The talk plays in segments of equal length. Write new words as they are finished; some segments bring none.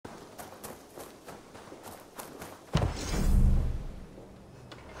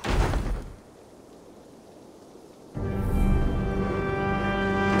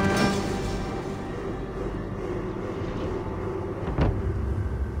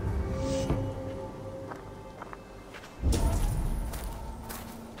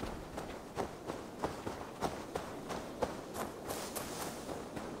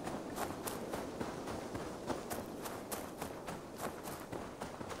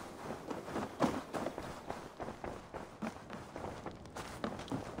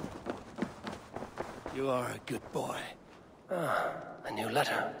You are a good boy. Ah, a new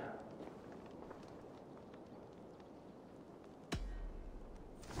letter.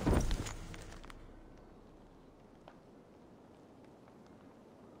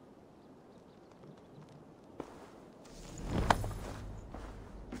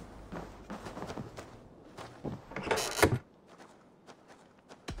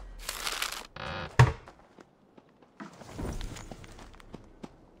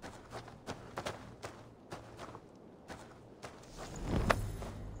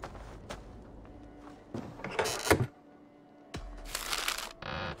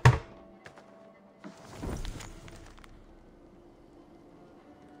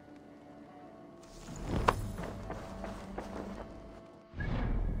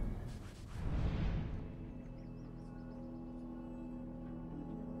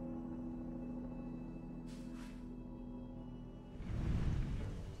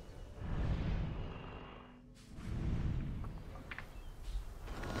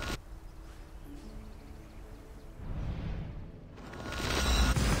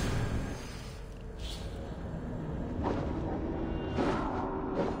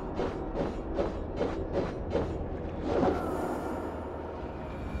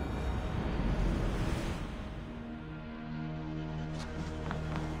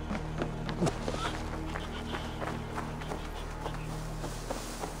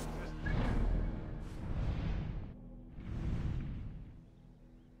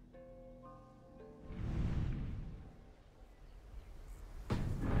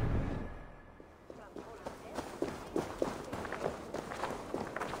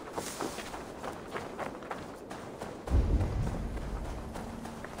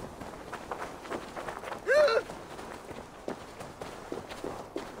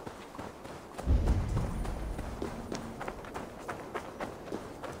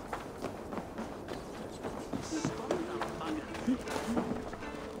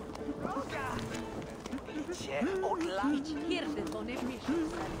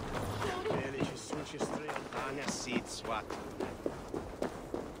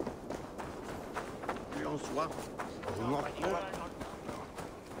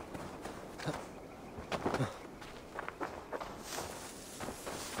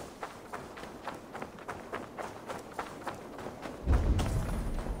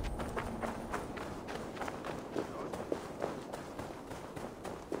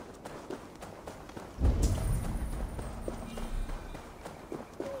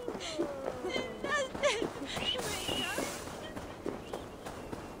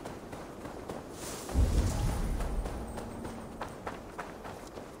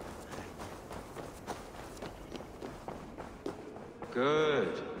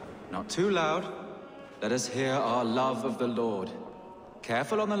 Good. Not too loud. Let us hear our love of the Lord.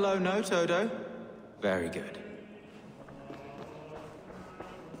 Careful on the low note, Odo. Very good.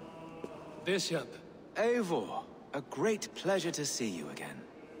 Bishop. Eivor, a great pleasure to see you again.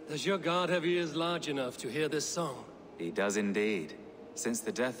 Does your god have ears large enough to hear this song? He does indeed. Since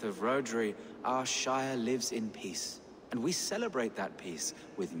the death of Rodri, our Shire lives in peace. And we celebrate that peace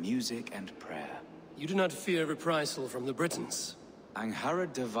with music and prayer. You do not fear reprisal from the Britons?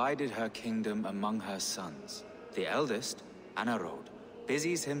 Angharad divided her kingdom among her sons. The eldest, Anarod,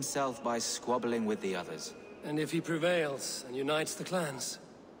 busies himself by squabbling with the others. And if he prevails and unites the clans?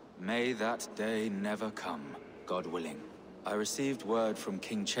 May that day never come, God willing. I received word from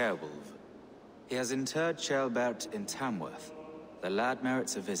King Ceolwulf. He has interred Ceolbert in Tamworth. The lad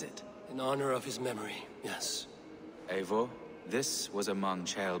merits a visit. In honor of his memory, yes. Eivor, this was among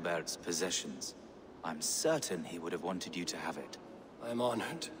Ceolbert's possessions. I'm certain he would have wanted you to have it. I am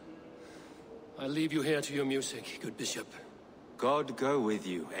honored. I leave you here to your music, good bishop. God go with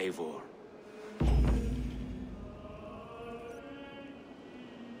you, Eivor.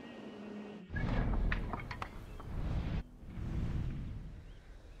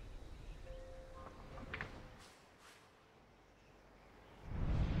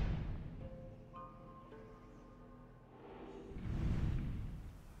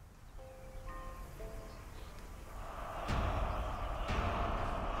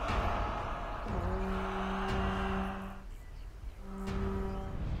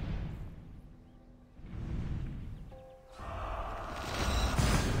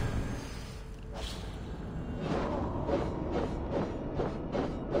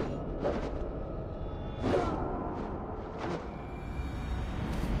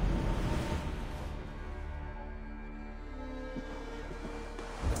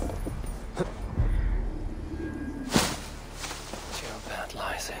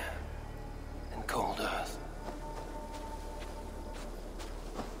 cold earth.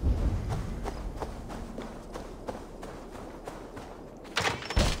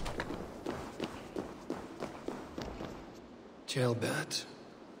 Ceolbert,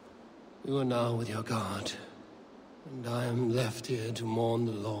 you are now with your guard, and I am left here to mourn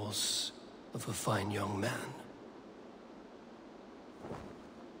the loss of a fine young man.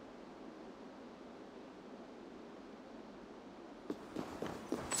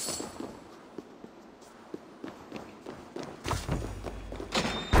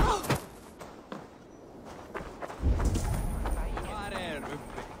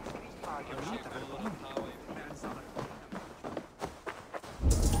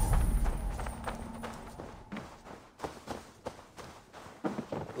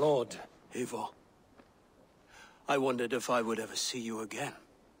 Lord. Eivor, I wondered if I would ever see you again.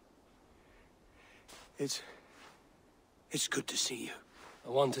 It's good to see you. I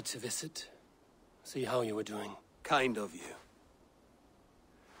wanted to visit, see how you were doing. Kind of you.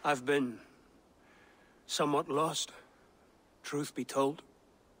 I've been somewhat lost, truth be told.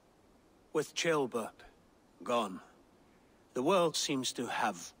 With Ceolbert gone, the world seems to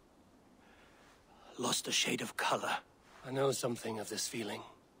have lost a shade of color. I know something of this feeling.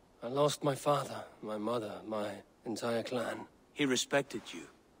 I lost my father, my mother, my entire clan. He respected you,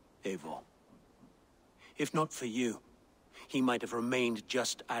 Eivor. If not for you, he might have remained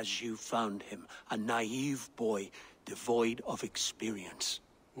just as you found him, a naive boy devoid of experience.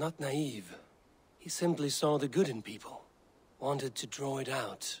 Not naive. He simply saw the good in people, wanted to draw it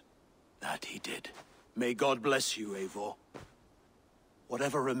out. That he did. May God bless you, Eivor.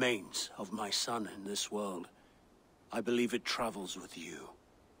 Whatever remains of my son in this world, I believe it travels with you.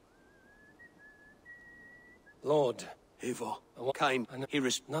 Lord. Eivor, kind, he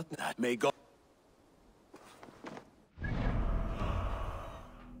is not that. May God...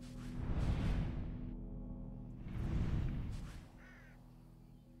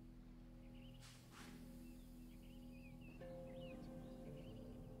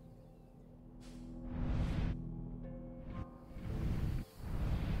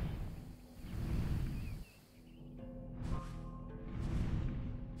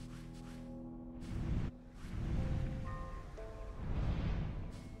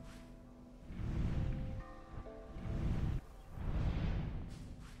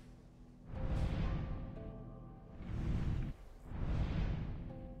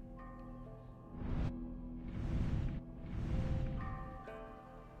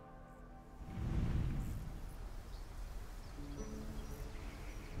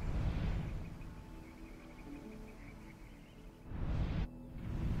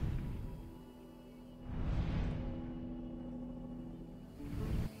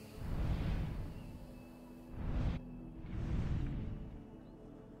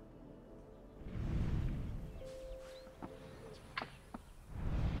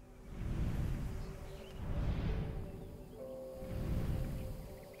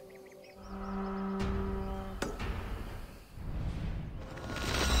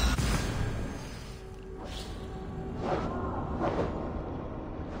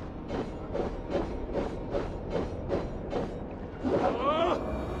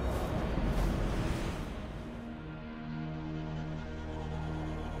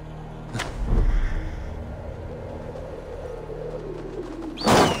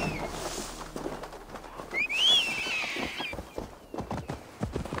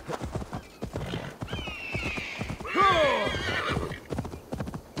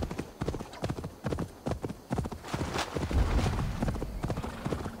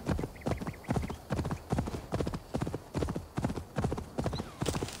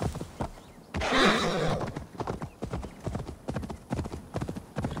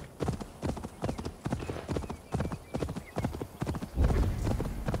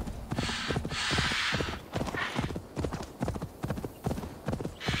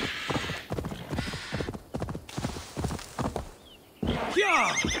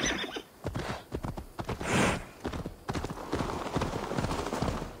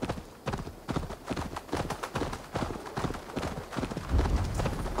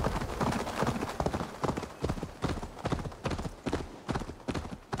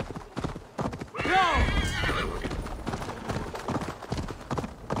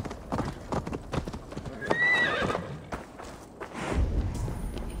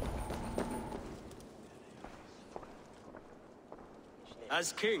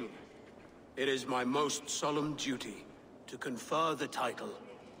 As king, it is my most solemn duty to confer the title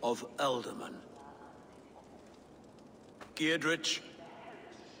of Elderman. Giedrich,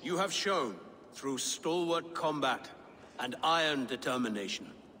 you have shown, through stalwart combat and iron determination,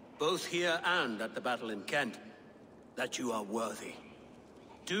 both here and at the battle in Kent, that you are worthy.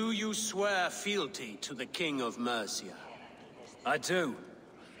 Do you swear fealty to the King of Mercia? I do.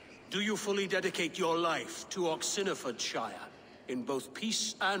 Do you fully dedicate your life to Oxenfordshire in both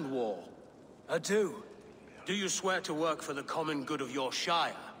peace and war? I do. Do you swear to work for the common good of your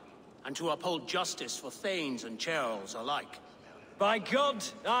Shire, and to uphold justice for Thanes and Churls alike? By God,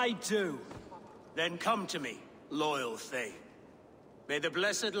 I do. Then come to me, loyal Thane. May the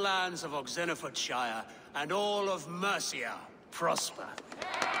blessed lands of Oxenfordshire and all of Mercia prosper.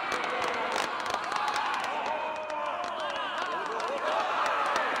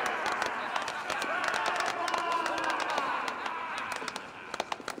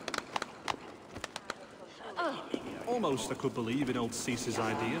 Almost I could believe in old Cease's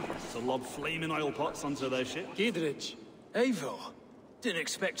idea to lob flaming oil pots onto their ship. Gidrich, Eivor, didn't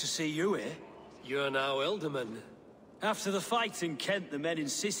expect to see you here. you're now Elderman. After the fight in Kent, the men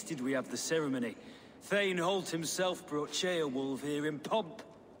insisted we have the ceremony. Thane Holt himself brought Ceolwulf here in pomp.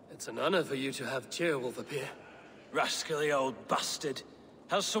 It's an honor for you to have Ceolwulf appear. Rascally old bastard.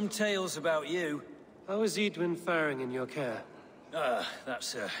 Has some tales about you. How is Edwin faring in your care?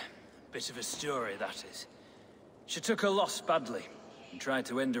 That's a bit of a story, that is. She took a loss badly, and tried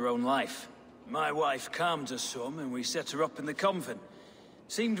to end her own life. My wife calmed her some, and we set her up in the convent.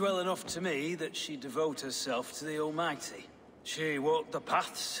 Seemed well enough to me that she'd devote herself to the Almighty. She walked the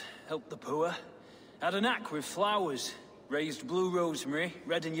paths, helped the poor, had a knack with flowers, raised blue rosemary,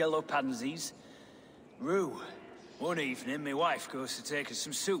 red and yellow pansies. Rue. One evening, my wife goes to take her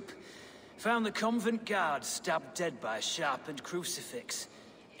some soup. Found the convent guard stabbed dead by a sharpened crucifix.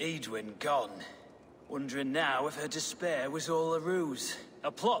 Edwin gone. Wondering now if her despair was all a ruse,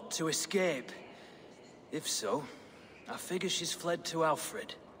 a plot to escape. If so, I figure she's fled to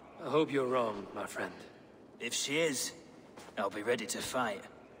Alfred. I hope you're wrong, my friend. If she is, I'll be ready to fight.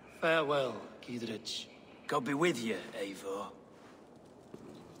 Farewell, Gidrich. God be with you, Eivor.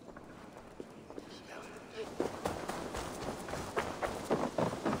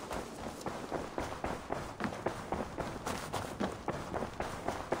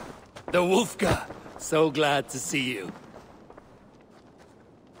 The Wolfgar! So glad to see you.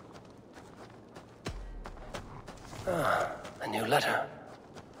 A new letter.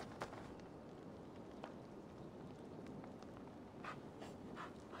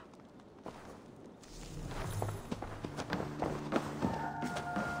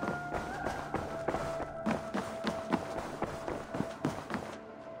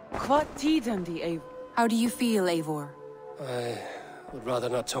 How do you feel, Eivor? I would rather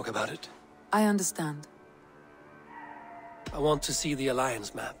not talk about it. I understand. I want to see the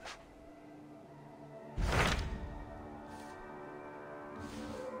Alliance map.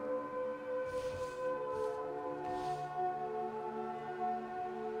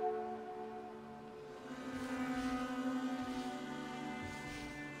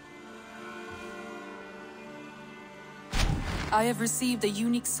 I have received a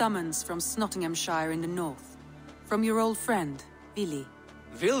unique summons from Nottinghamshire in the north. From your old friend, Vili.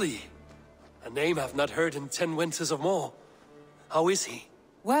 Vili? A name I've not heard in 10 winters or more. How is he?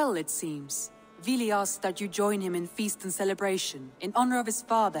 Well, it seems. Vili asked that you join him in feast and celebration, in honor of his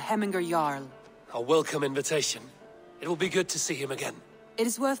father, Hemminger Jarl. A welcome invitation. It will be good to see him again. It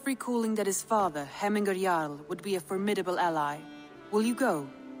is worth recalling that his father, Hemminger Jarl, would be a formidable ally. Will you go?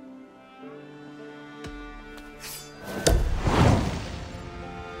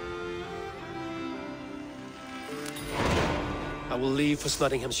 I will leave for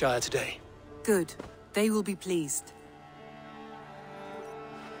Nottinghamshire today. Good. They will be pleased.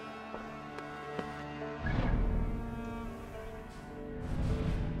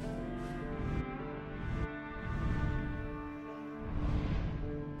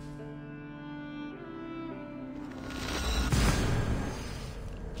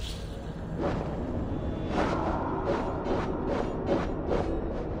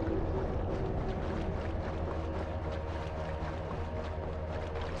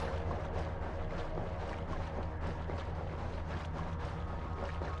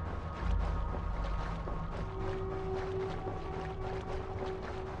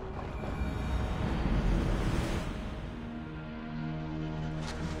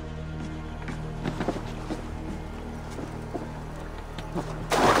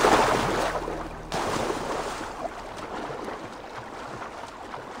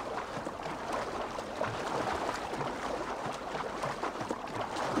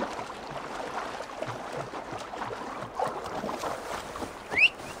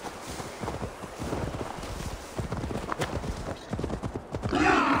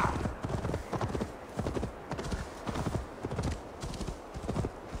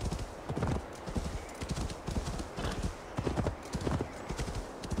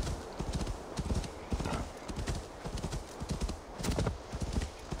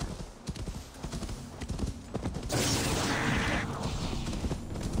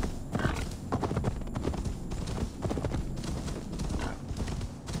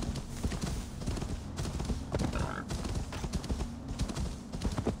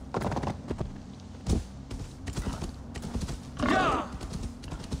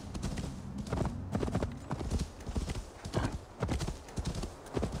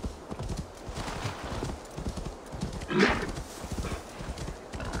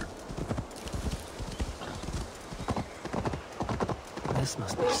 This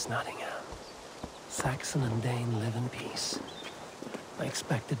must be Snottingham. Saxon and Dane live in peace. I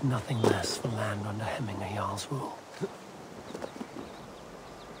expected nothing less for land under Hemminger Jarl's rule.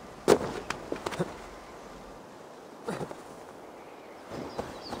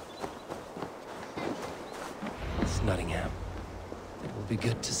 Snottingham. It will be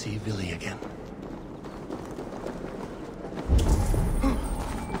good to see Villy again.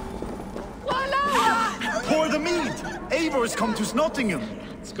 Pour the mead! Eivor has come to Snottingham!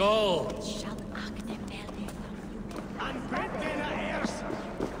 Skål!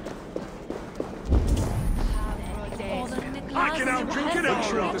 I can out drink it Make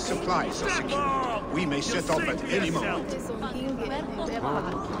sure all. the supplies are secure. We may set off at any moment.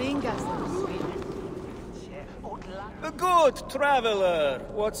 Good traveler,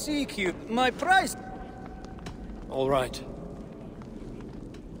 what seek you? My price. All right.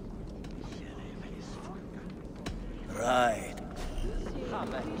 Right.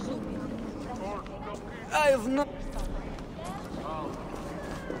 I've not.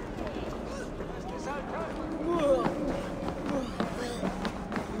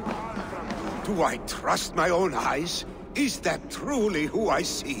 Do I trust my own eyes? Is that truly who I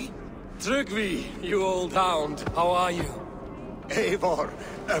see? Tryggvi, you old hound. How are you? Eivor,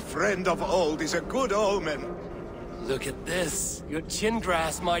 a friend of old is a good omen. Look at this. Your chin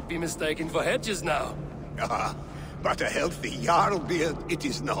grass might be mistaken for hedges now. Ah, but a healthy Jarl beard it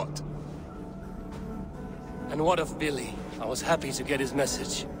is not. And what of Billy? I was happy to get his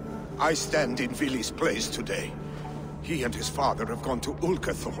message. I stand in Villy's place today. He and his father have gone to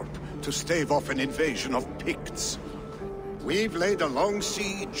Ulkathorpe to stave off an invasion of Picts. We've laid a long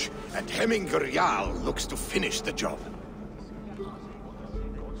siege, and Hemminger Jarl looks to finish the job.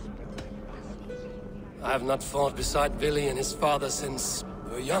 I have not fought beside Billy and his father since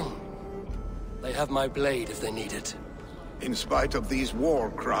we were young. They have my blade if they need it. In spite of these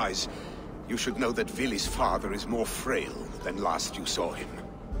war cries, you should know that Villy's father is more frail than last you saw him.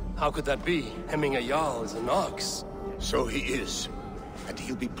 How could that be? Hemminger Jarl is an ox. So he is. And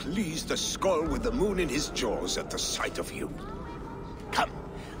he'll be pleased to skull with the moon in his jaws at the sight of you. Come,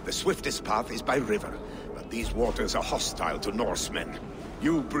 the swiftest path is by river, but these waters are hostile to Norsemen.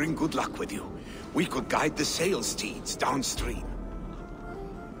 You bring good luck with you. We could guide the sail steeds downstream.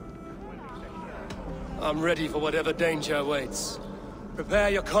 I'm ready for whatever danger awaits. Prepare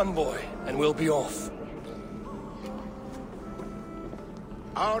your convoy, and we'll be off.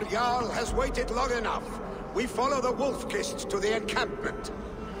 Our Jarl has waited long enough. We follow the Wolf-Kist to the encampment.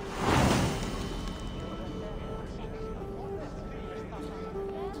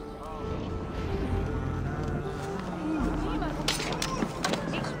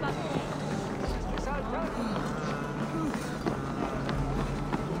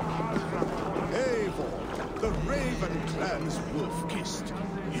 Eivor, the Raven Clan's Wolf-Kist.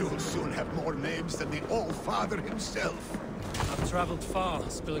 You'll soon have more names than the All-Father himself. I've traveled far,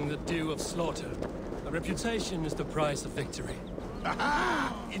 spilling the dew of slaughter. A reputation is the price of victory.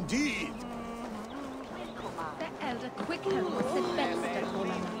 Aha! Indeed! The elder quicker was the best.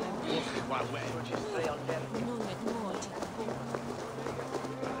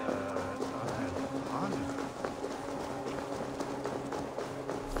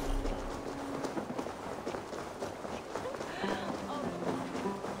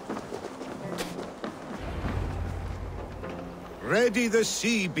 Ready the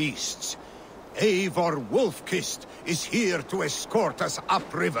sea beasts. Eivor Wolf-Kist is here to escort us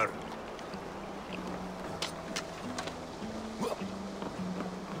upriver.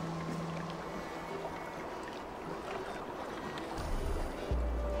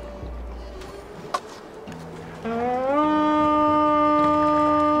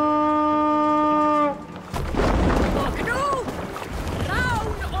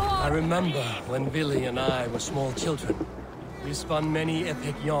 I remember when Billy and I were small children. You spun many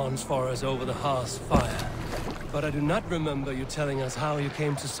epic yarns for us over the hearth's fire. But I do not remember you telling us how you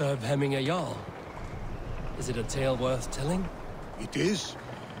came to serve Hemminger Jarl. Is it a tale worth telling? It is,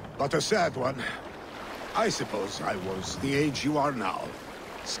 but a sad one. I suppose I was the age you are now.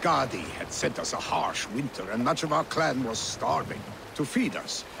 Skadi had sent us a harsh winter, and much of our clan was starving. To feed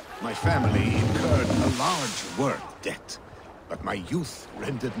us, my family incurred a large work debt. But my youth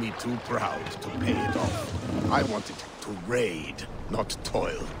rendered me too proud to pay it off. I wanted to raid, not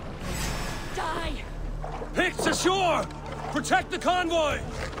toil. Die! Picts ashore! Protect the convoy!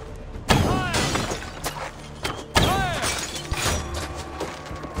 Fire! Fire!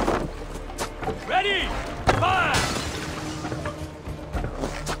 Ready! Fire!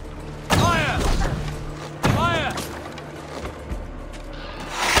 Fire! Fire!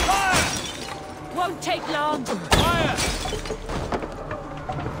 Fire! Won't take long! Fire!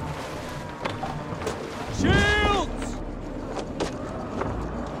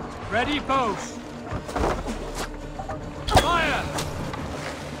 Ready, foes! Fire!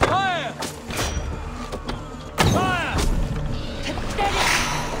 Fire! Fire! Pathetic!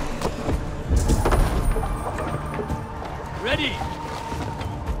 Ready!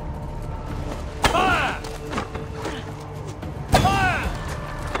 Fire! Fire!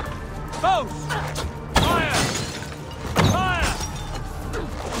 Foes! Fire! Fire!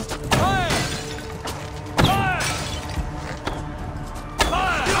 Fire! Fire!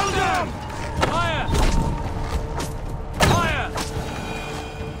 Fire! Kill them! Fire! Fire!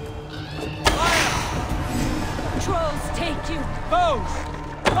 Fire! Trolls take you! Foes!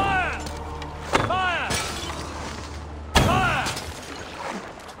 Fire! Fire! Fire!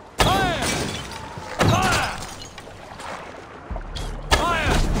 Fire! Fire!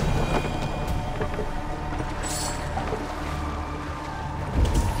 Fire!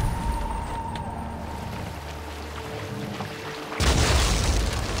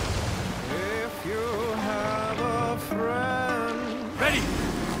 If you have a friend, Ready!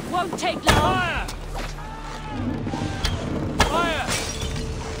 Won't take long! Fire!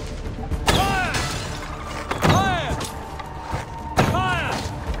 Fire! Fire! Fire! Fire!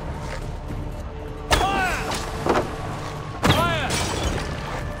 Fire! Fire!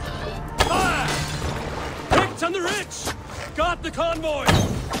 Fire! Picked on the rich! Got the convoy!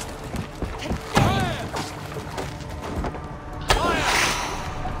 Fire! Fire!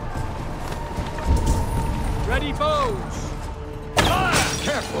 Ready, foes! Fire!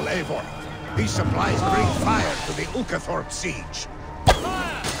 Careful, Eivor. These supplies bring fire to the Ukathorpe siege.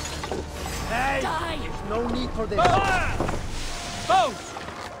 Fire! Die! No need for this. Fire! Foes!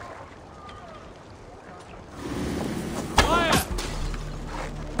 Fire!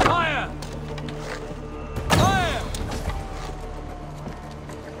 Fire! Fire!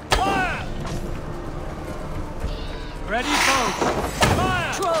 Fire! Ready, foes!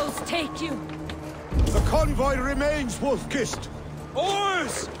 Fire! Trolls take you! The convoy remains, Wolfkist.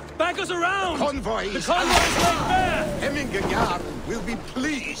 Oars! Back us around! Convoy The is convoy is laid bare! Hemmingenjarl will be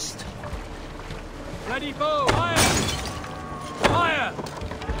pleased. Ready, foe! Fire! Fire!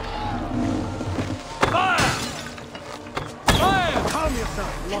 Fire! Fire! Calm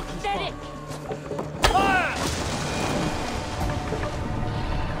yourself, lucky Pathetic! Fire!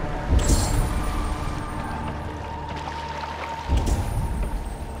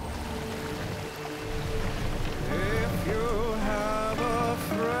 if you have a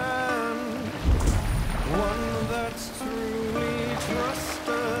friend, one that's truly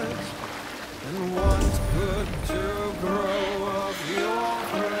trusted and wants good to grow of your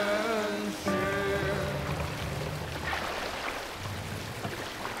friendship.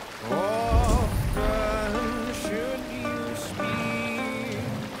 Often should you speak,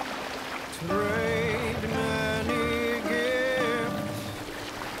 trade many gifts,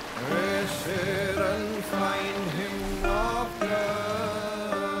 visit and find him often.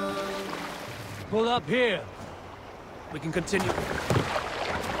 Pull up here. We can continue.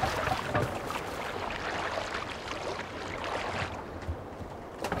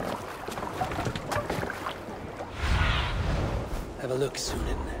 Have a look,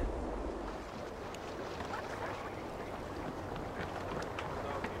 Sunan.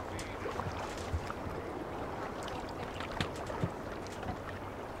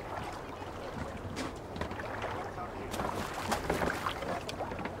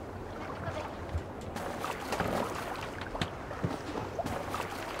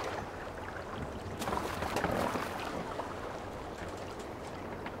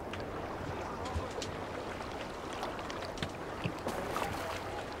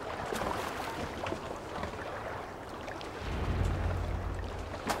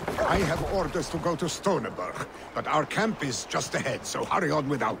 I have orders to go to Stoneberg, but our camp is just ahead, so hurry on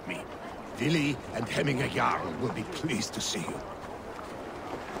without me. Vili and Hemmingenjarl will be pleased to see you.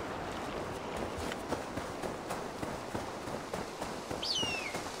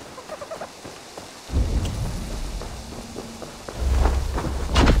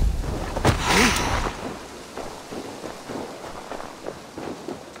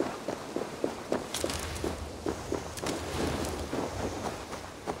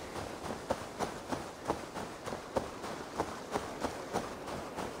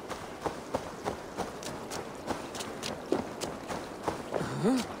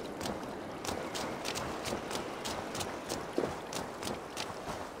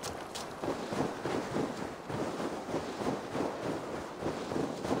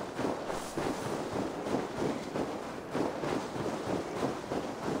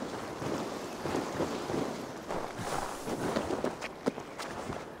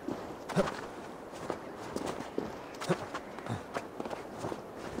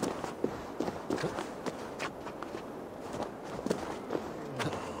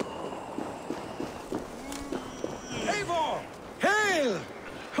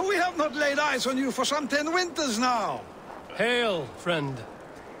 have not laid eyes on you for some 10 winters now. Hail, friend.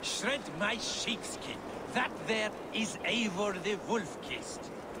 Shred my sheepskin. That there is Eivor the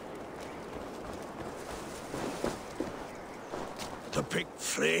Wolf-Kissed. To pick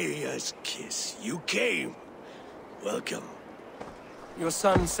Freya's kiss. You came. Welcome. Your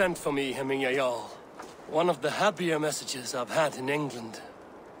son sent for me, Hemming Jarl. One of the happier messages I've had in England.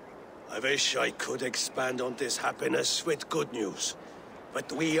 I wish I could expand on this happiness with good news.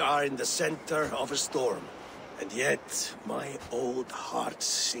 But we are in the center of a storm. And yet, my old heart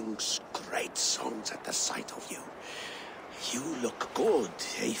sings great songs at the sight of you. You look good,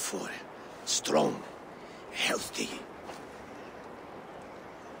 Eivor. Strong, healthy.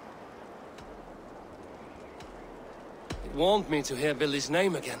 It warmed me to hear Billy's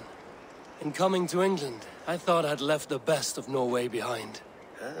name again. In coming to England, I thought I'd left the best of Norway behind.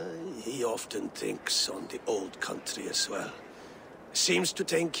 He often thinks on the old country as well. Seems to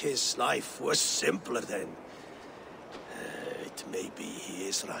think his life was simpler then. It may be he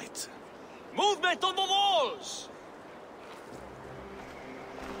is right. Movement on the walls!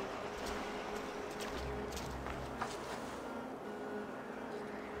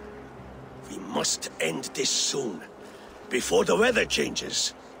 We must end this soon, before the weather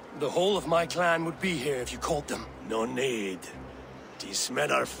changes. The whole of my clan would be here if you called them. No need. These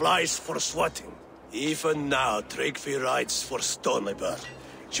men are flies for swatting. Even now, Tryggvi rides for Stonebur,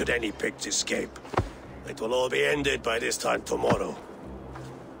 should any pigs escape. It will all be ended by this time tomorrow.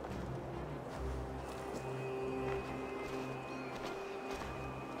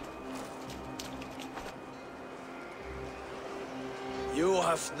 You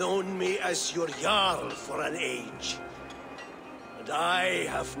have known me as your Jarl for an age. And I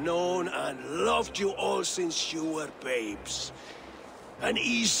have known and loved you all since you were babes. An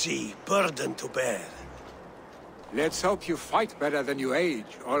easy burden to bear. Let's hope you fight better than you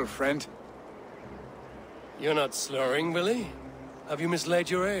age, old friend. You're not slurring, Billy? Have you mislaid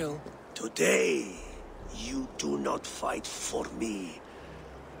your ale? Today, you do not fight for me.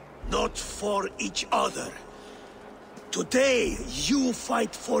 Not for each other. Today, you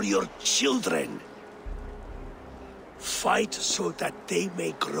fight for your children. Fight so that they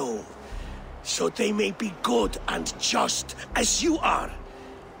may grow. So they may be good and just as you are.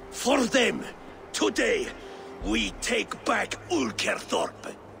 For them, today, we take back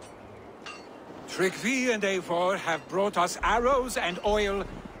Ulkerthorpe. Tryggvi and Eivor have brought us arrows and oil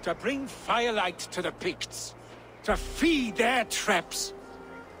to bring firelight to the Picts, to feed their traps.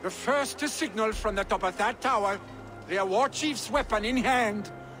 The first to signal from the top of that tower, their war chief's weapon in hand,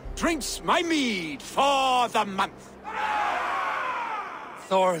 drinks my mead for the month.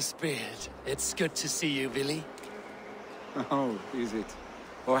 Thorsbeard, it's good to see you, Billy. Oh, is it?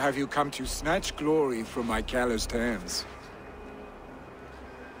 Or have you come to snatch glory from my calloused hands?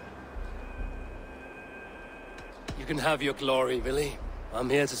 You can have your glory, Billy. I'm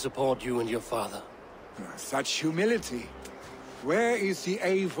here to support you and your father. Such humility. Where is the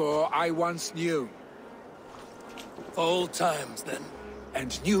Eivor I once knew? For old times, then.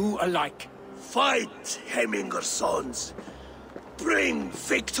 And new alike. Fight, Hemminger sons. Bring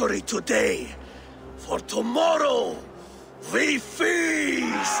victory today. For tomorrow, we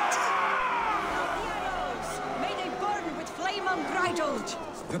feast! May they burn with flame unbridled!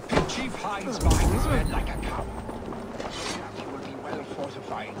 The pit chief hides behind his bed like a cow. He will be well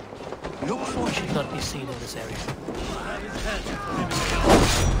fortified. Look for should not be seen in this area.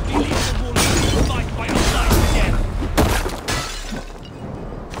 Billy the Wolf will fight by our side again!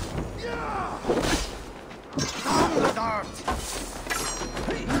 Down the dart!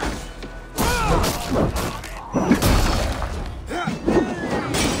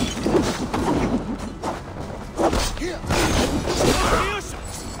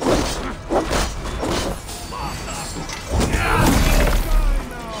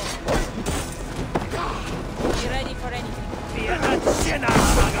 Be ready for anything.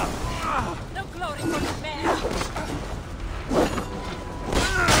 No glory for the man!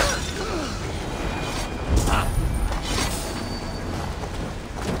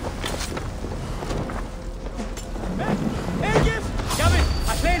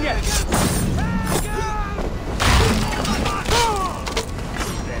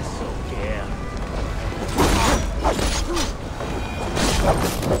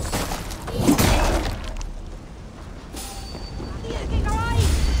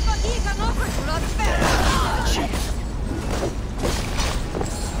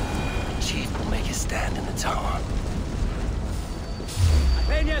 Chief will make his stand in the tower.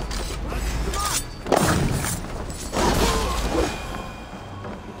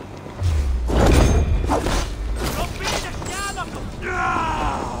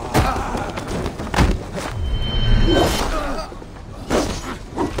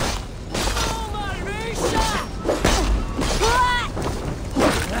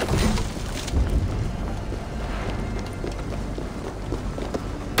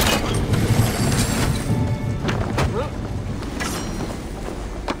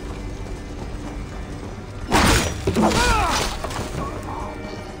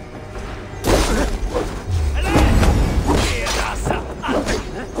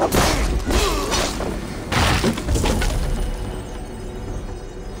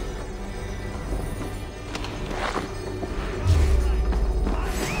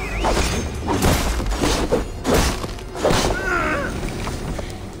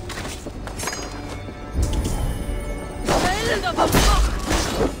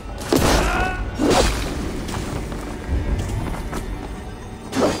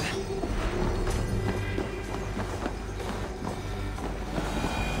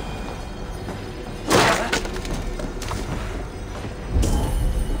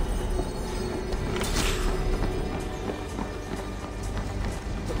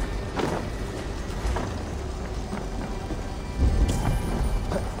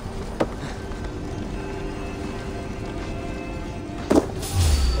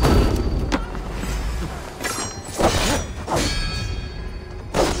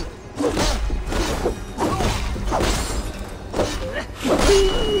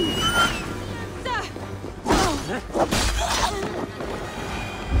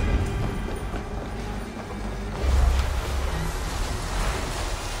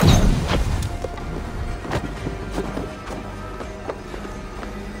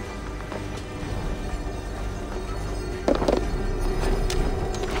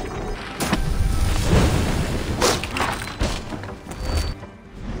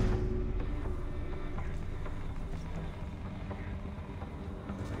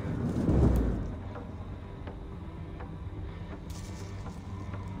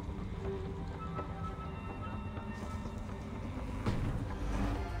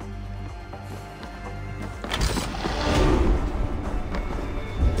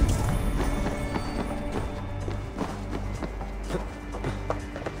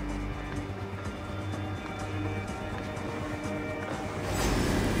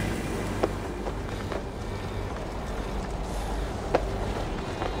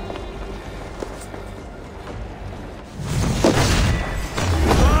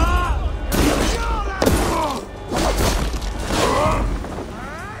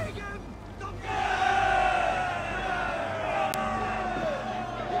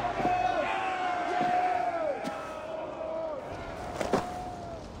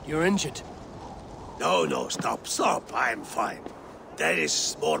 You're injured. No, stop. I'm fine. There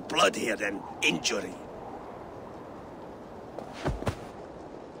is more blood here than injury.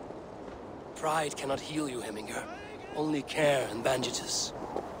 Pride cannot heal you, Heminger. Only care and bandages.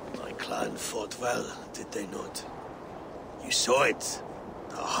 My clan fought well, did they not? You saw it.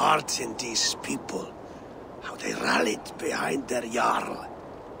 The heart in these people. How they rallied behind their Jarl.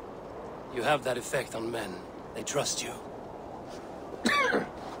 You have that effect on men. They trust you.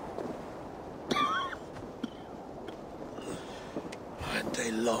 And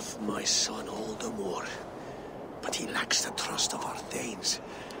they love my son all the more. But he lacks the trust of our Thanes.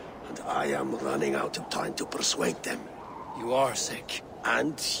 And I am running out of time to persuade them. You are sick.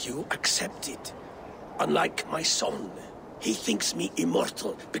 And you accept it. Unlike my son, he thinks me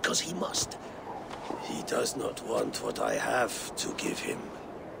immortal because he must. He does not want what I have to give him.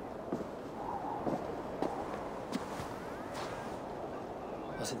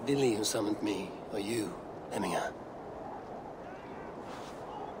 Was it Vili who summoned me, or you, Heminger?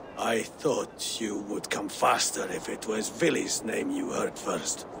 I thought you would come faster if it was Vili's name you heard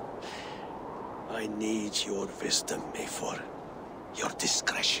first. I need your wisdom, Mayfor. Your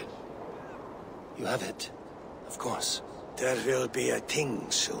discretion. You have it, of course. There will be a thing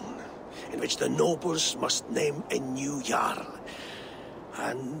soon, in which the nobles must name a new Jarl.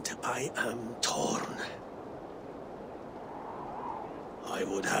 And I am torn. I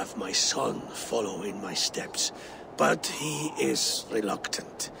would have my son follow in my steps, but he is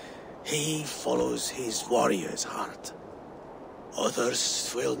reluctant. He follows his warrior's heart.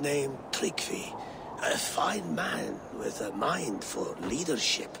 Others will name Tryggvi, a fine man with a mind for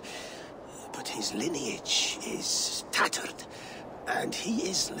leadership. But his lineage is tattered, and he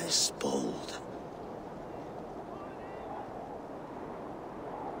is less bold.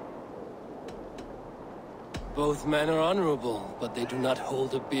 Both men are honorable, but they do not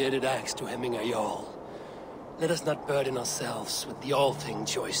hold a bearded axe to Heminger Jarl. Let us not burden ourselves with the all-thing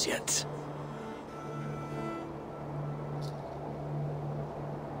choice yet.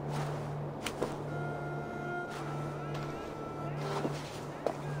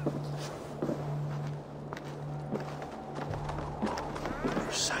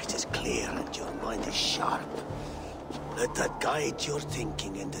 Your sight is clear and your mind is sharp. Let that guide your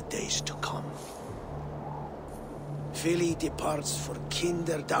thinking in the days to come. Vili departs for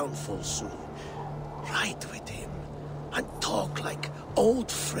Kinder downfall soon. Ride with him, and talk like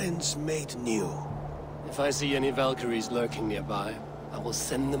old friends made new. If I see any Valkyries lurking nearby, I will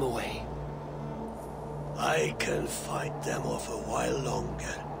send them away. I can fight them off a while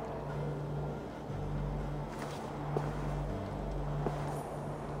longer.